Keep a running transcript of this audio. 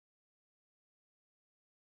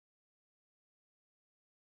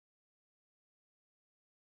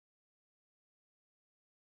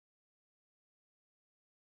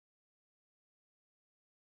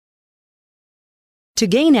To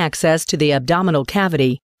gain access to the abdominal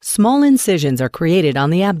cavity, small incisions are created on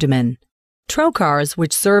the abdomen. Trocars,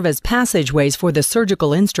 which serve as passageways for the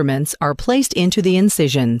surgical instruments, are placed into the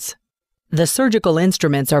incisions. The surgical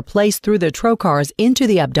instruments are placed through the trocars into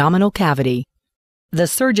the abdominal cavity. The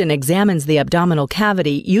surgeon examines the abdominal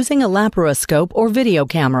cavity using a laparoscope or video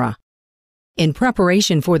camera. In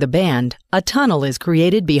preparation for the band, a tunnel is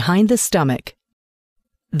created behind the stomach.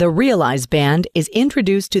 The realize band is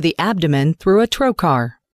introduced to the abdomen through a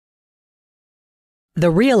trocar. The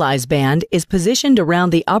realize band is positioned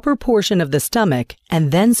around the upper portion of the stomach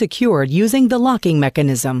and then secured using the locking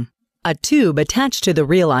mechanism. A tube attached to the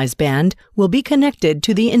realize band will be connected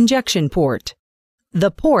to the injection port. The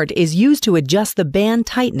port is used to adjust the band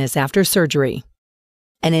tightness after surgery.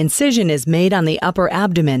 An incision is made on the upper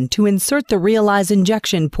abdomen to insert the realize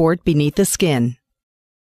injection port beneath the skin.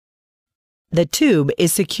 The tube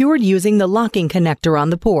is secured using the locking connector on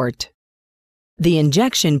the port. The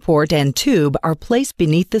injection port and tube are placed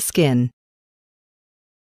beneath the skin.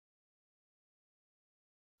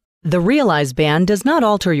 The realize band does not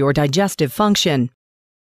alter your digestive function.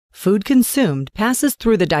 Food consumed passes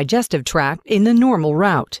through the digestive tract in the normal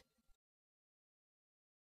route.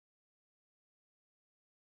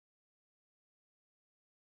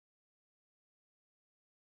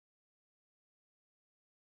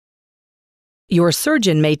 Your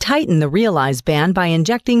surgeon may tighten the realize band by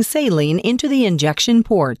injecting saline into the injection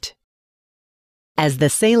port. As the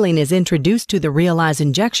saline is introduced to the realize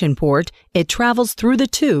injection port, it travels through the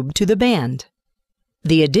tube to the band.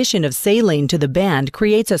 The addition of saline to the band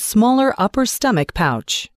creates a smaller upper stomach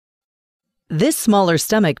pouch. This smaller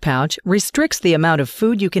stomach pouch restricts the amount of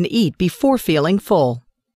food you can eat before feeling full.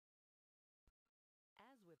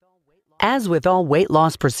 As with all weight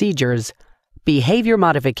loss procedures, behavior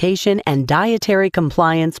modification and dietary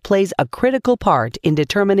compliance plays a critical part in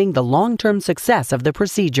determining the long-term success of the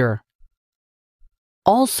procedure.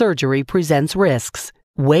 All surgery presents risks.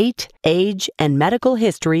 Weight, age, and medical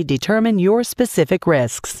history determine your specific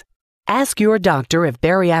risks. Ask your doctor if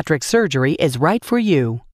bariatric surgery is right for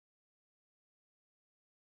you.